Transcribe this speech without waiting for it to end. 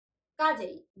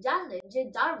কাজেই জানলেন যে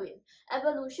ডারউইন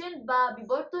এভলিউশন বা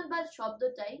বিবর্তনবাদ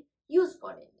শব্দটাই ইউজ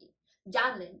করেননি।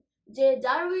 জানলেন যে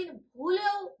ডারউইন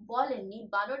ভুলেও বলেননি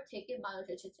বানর থেকে মানুষ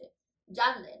এসেছে।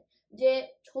 জানলেন যে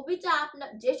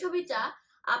ছবিটা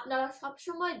আপনারা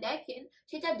সবসময় দেখেন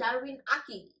সেটা ডারউইন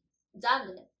আঁকেনি।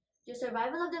 জানলেন যে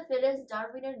সার্ভাইভাল অফ দ্য ফিটেস্ট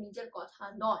ডারউইনের নিজের কথা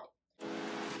নয়।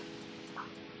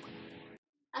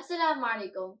 আসসালামু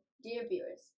আলাইকুম ডিয়ার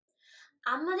ভিউয়ার্স,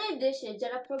 আমাদের দেশে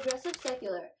যারা প্রোগ্রেসিভ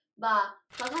সেকুলার বা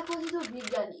তথাকথিত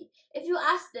বিজ্ঞানী, ইফ ইউ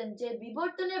আস্ক দেম যে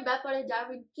বিবর্তনের ব্যাপারে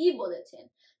ডারউইন কি বলেছেন,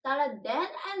 তারা দেন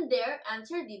অ্যান্ড দেয়ার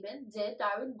অ্যান্সার দিবেন যে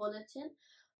ডারউইন বলেছেন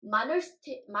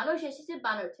মানুষ এসেছে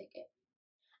বানর থেকে।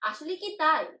 আসলে কি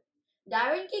তাই?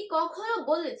 ডারউইন কি কখনো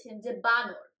বলেছেন যে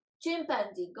বানর,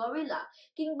 চিম্পাঞ্জি, গরিলা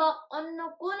কিংবা অন্য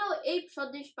কোনো এপ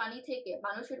সদৃশ প্রাণী থেকে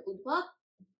মানুষের উদ্ভব?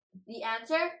 The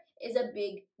answer is a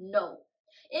big no.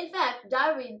 In fact,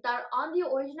 Darwin তার On the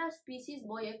Origin of Species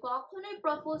বইয়ে কখনোই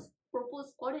প্রপোজ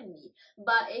করেননি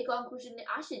বা এই কনক্লুশনে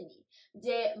আসেননি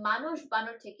যে মানুষ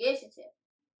বানর থেকে এসেছে।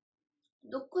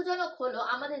 দুঃখজনক হলো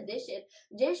আমাদের দেশের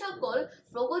যে সকল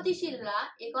প্রগতিশীলরা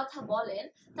কথা বলেন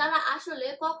তারা আসলে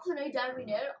কখনোই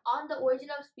ডারউইনের on the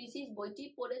origin of species বইটি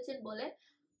পড়েছেন বলে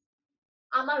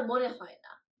আমার মনে হয়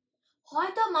না।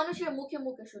 হয়তো মানুষের মুখে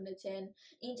মুখে শুনেছেন,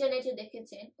 ইন্টারনেটে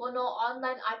দেখেছেন, কোনো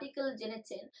অনলাইন আর্টিকেল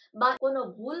জেনেছেন বা কোনো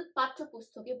ভুল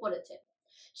পাঠ্যপুস্তকে পড়েছেন,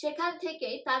 সেখান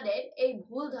থেকেই তাদের এই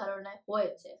ভুল ধারণা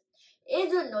হয়েছে।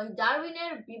 এজন্যই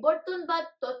ডারউইনের বিবর্তনবাদ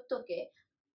তত্ত্বকে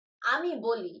আমি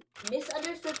বলি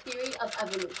মিসআন্ডারস্টুড থিওরি অফ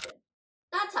এভলিউশন।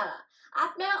 তাছাড়া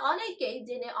আপনারা অনেকেই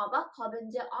জেনে অবাক হবেন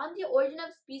যে on the origin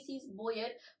of species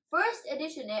বইয়ের ফার্স্ট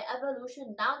এডিশনে এভলিউশন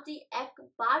নামটি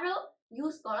একবারও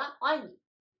ইউজ করা হয়নি।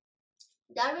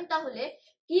 ডারউইন তাহলে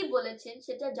কি বলেছেন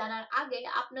সেটা জানার আগে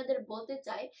আপনাদের বলতে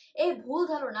চাই এই ভুল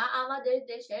ধারণা আমাদের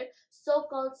দেশের সো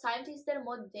কল্ড সায়েন্টিস্টদের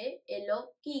মধ্যে এলো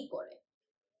কি করে।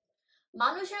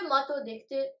 মানুষের মতো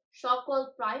দেখতে সকল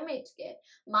প্রাইমেটকে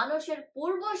মানুষের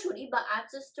পূর্বসূরি বা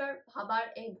অ্যানসেস্টর ভাবার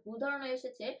এই ভুল ধারণা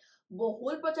এসেছে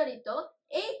বহুল প্রচারিত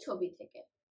এই ছবি থেকে।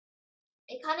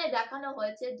 এখানে দেখানো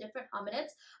হয়েছে different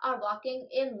hominids are walking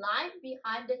in line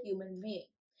behind the human being.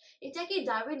 এটা কি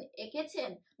ডারউইন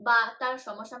এঁকেছেন বা তার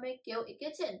সমসাময়িক কেউ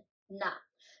এঁকেছেন? না,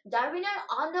 ডারউইনের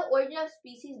on the origin of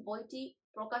species বইটি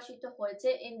প্রকাশিত হয়েছে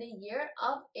ইন দ্য ইয়ার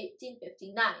অফ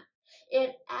 1859। এর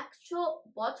 100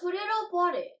 বছরেরও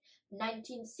পরে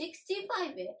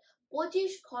 1965-এ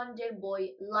 25 খণ্ডের বই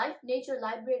লাইফ নেচার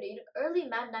লাইব্রেরির আর্লি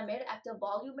ম্যান নামের একটা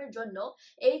ভলিউমের জন্য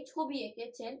এই ছবি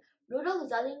এঁকেছেন রুডলফ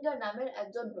জালিঙ্গার নামের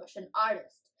একজন রাশিয়ান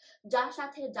আর্টিস্ট, যার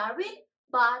সাথে ডারউইন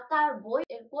বা তার বই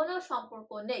এর কোনো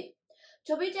সম্পর্ক নেই।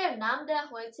 ছবিটার নাম দেওয়া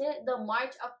হয়েছে দ্য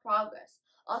মার্চ অফ প্রগ্রেস,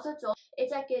 অথচ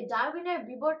এটাকে ডারউইনের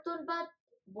বিবর্তনবাদ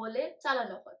বলে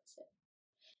চালানো হচ্ছে।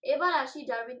 এবার আসি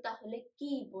ডারউইন তাহলে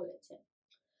কি বলেছেন।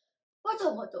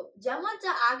 প্রথমত,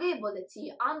 যেমনটা আগেই বলেছি,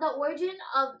 on the origin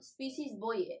of species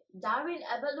বইয়ে ডারউইন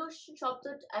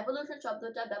এভলিউশন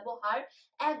শব্দটা ব্যবহার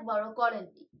একবারও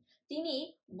করেননি। তিনি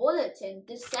বলেছেন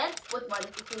ডিসেন্ট উইথ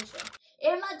মডিফিকেশন।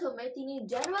 এর মাধ্যমে তিনি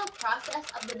general process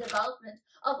of the development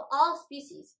of all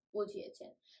species বুঝিয়েছেন।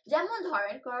 যেমন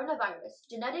ধরেন করোনা ভাইরাস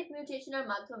জেনেটিক মিউটেশনের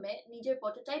মাধ্যমে নিজের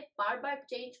প্রোটোটাইপ বারবার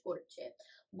চেঞ্জ করছে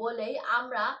বলেই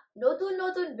আমরা নতুন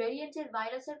নতুন ভেরিয়েন্টের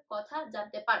ভাইরাসের কথা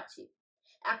জানতে পারছি।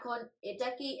 এখন এটা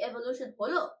কি এভলিউশন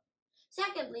হলো?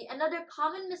 সেকেন্ডলি, another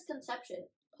common misconception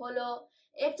হলো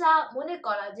এটা মনে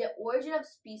করা যে অরিজিন অফ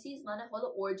স্পিসিস মানে হলো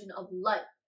অরিজিন অফ লাইফ।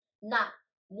 না,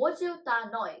 মোটেও তা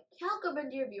নয়। খেয়াল করবেন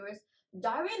ডিয়ার ভিউয়ার্স,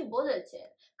 ডারউইন বলেছেন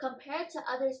compared to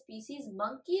other species,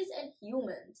 monkeys and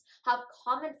humans have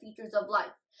common features of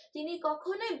life. তিনি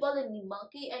কখনোই বলেননি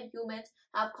monkey and humans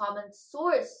have common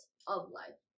source of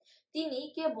life. তিনি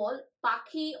কেবল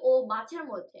পাখি ও মাছের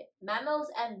মধ্যে mammals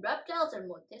and reptiles এর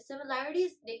মধ্যে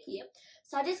similarities দেখিয়ে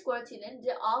সাজেস্ট করেছিলেন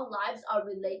যে all lives are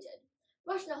related.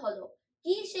 প্রশ্ন হলো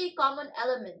কি সেই কমন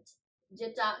এলিমেন্ট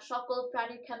যেটা সকল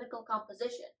প্রাণীর chemical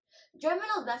composition,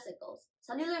 germinal vesicles,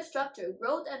 cellular structure,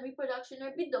 growth and reproduction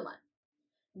এর বিদ্যমান?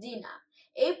 জি না,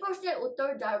 এই প্রশ্নের উত্তর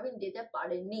ডারউইন দিতে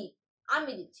পারেননি।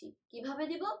 আমি দিচ্ছি। কিভাবে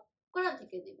দিব? কোরআন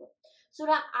থেকে দিব।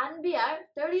 সূরা আনবিয়ার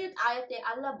 30th আয়াতে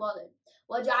আল্লাহ বলেন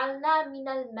ওয়াজআলনা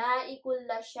মিনাল মাই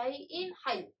কুল্লা শাইইন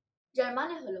হাই, যার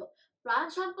মানে হলো প্রাণ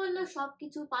সম্পন্ন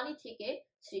সবকিছু পানি থেকে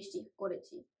সৃষ্টি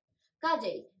করেছি।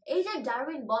 কাজেই এই যে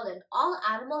ডারউইন বলেন all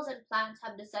animals and plants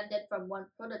have descended from one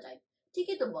prototype,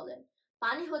 ঠিকই তো বলেন।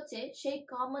 পানি হচ্ছে সেই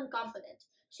কমন কম্পোনেন্ট,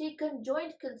 সেই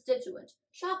কনজয়েন্ট কনস্টিটিউয়েন্ট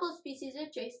সকল স্পিসিসের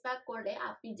ট্রেস ব্যাক করলে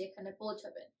আপনি যেখানে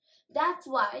পৌঁছাবেন। দ্যাটস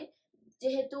ওয়াই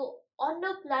যেহেতু অন্য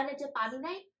প্ল্যানেটে পানি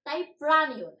নাই তাই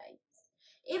প্রাণীও নাই।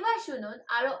 এবার শুনুন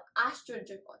আরো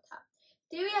আশ্চর্যের কথা।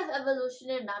 থিওরি অফ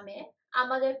এভলিউশনের নামে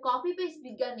আমাদের কপি পেস্ট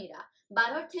বিজ্ঞানীরা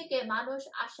বানর থেকে মানুষ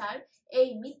আসার এই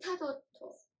মিথ্যা তথ্য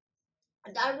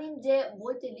ডারউইন যে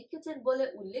বইতে লিখেছেন বলে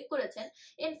উল্লেখ করেছেন।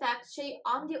 ইনফ্যাক্ট সেই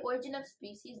on the origin of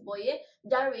species বইয়ে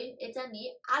ডারউইন এটা নিয়ে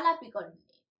আলাপই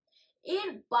করেননি। এর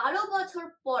 12 বছর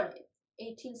পরে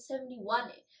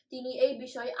 1871-এ তিনি এই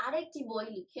বিষয়ে আরেকটি বই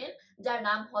লিখেন যার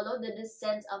নাম হলো দ্য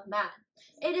ডিসেন্ট অফ ম্যান।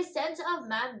 এই ডিসেন্ট অফ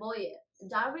ম্যান বইয়ে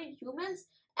Darwin humans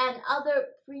and other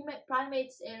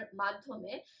primates এর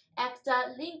মাধ্যমে একটা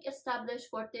লিঙ্ক এস্টাবলিশ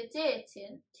করতে চেয়েছেন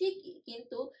ঠিকই,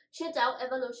 কিন্তু সেটাও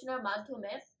এভলিউশনের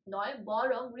মাধ্যমে নয়,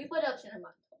 বরং রিপ্রোডাকশনের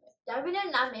মাধ্যমে। ডারউইনের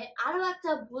নামে আরো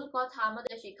একটা ভুল কথা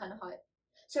আমাদের শেখানো হয়,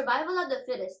 সার্ভাইভাল অফ দ্য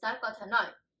ফিটেস্ট, তার কথা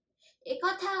নয়।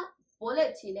 একথা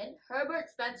বলেছিলেন হার্বার্ট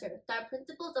স্পেন্সার তার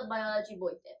প্রিন্সিপলস অফ বায়োলজি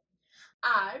বইতে।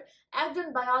 আর একজন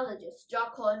বায়োলজিস্ট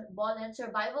যখন বলেন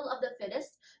সার্ভাইভাল অফ দ্য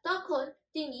ফিটেস্ট, তখন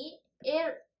তিনি এর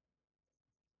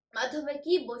মাধ্যমে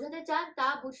কি বোঝাতে চান তা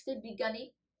বুঝতে বিজ্ঞানী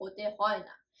হতে হয়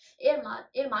না।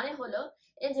 এর মানে হলো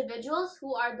individuals who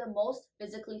are the most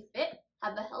physically fit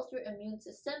have a healthier immune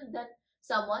system than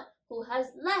someone who has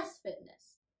less fitness.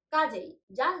 কাজেই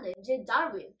জানলেন যে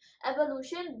ডারউইন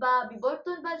এভলিউশন বা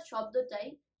বিবর্তনবাদ শব্দটাই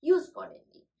ইউজ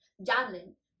করেননি। জানলেন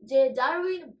যে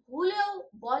ডারউইন ভুলেও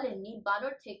বলেননি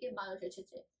বানর থেকে মানুষ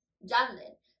এসেছে।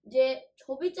 জানলেন যে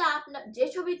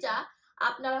ছবিটা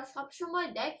আপনারা সবসময়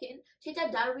দেখেন সেটা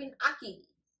ডারউইন আঁকেনি।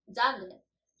 জানলেন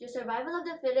যে সার্ভাইভাল অফ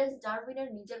দ্য ফিটেস্ট ডারউইনের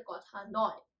নিজের কথা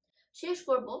নয়। শেষ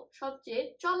করব সবচেয়ে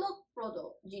চমকপ্রদ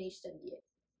জিনিসটা দিয়ে।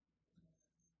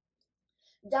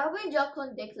 ডারউইন যখন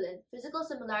দেখলেন ফিজিক্যাল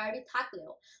সিমিলারিটি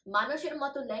থাকলেও মানুষের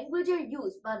মতো ল্যাঙ্গুয়েজের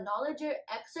ইউজ বা নলেজের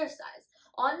এক্সারসাইজ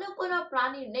অন্য কোনো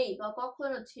প্রাণীর নেই বা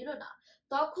কখনো ছিল না,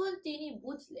 তখন তিনি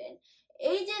বুঝলেন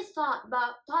এই যে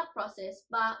থট প্রসেস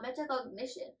বা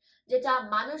মেটাকগনিশন যেটা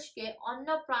মানুষকে অন্য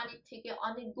প্রাণীর থেকে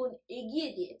অনেক গুণ এগিয়ে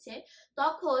দিয়েছে,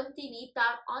 তখন তিনি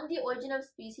তার on the origin of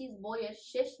species বইয়ের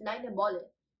শেষ লাইনে বলেন,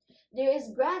 There is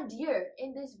grandeur in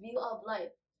this view of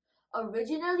life,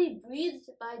 originally breathed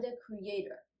by the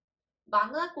Creator.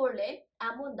 Bangla করলে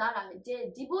এমন দাঁড়ায় যে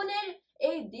জীবনের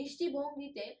এই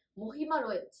দৃষ্টিভঙ্গিতে মহিমা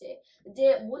রয়েছে, যে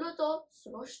মূলত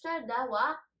স্রষ্টার দেওয়া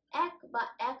এক বা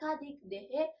একাধিক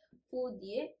দেহে ফু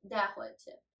দিয়ে দেওয়া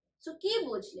হয়েছে। সো কি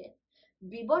বুঝলেন?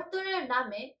 বিবর্তনের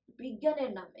নামে,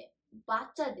 বিজ্ঞানের নামে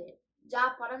বাচ্চাদের যা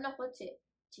পড়ানো হচ্ছে,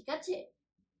 ঠিক আছে?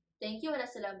 থ্যাংক ইউ,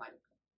 আসসালামু আলাইকুম।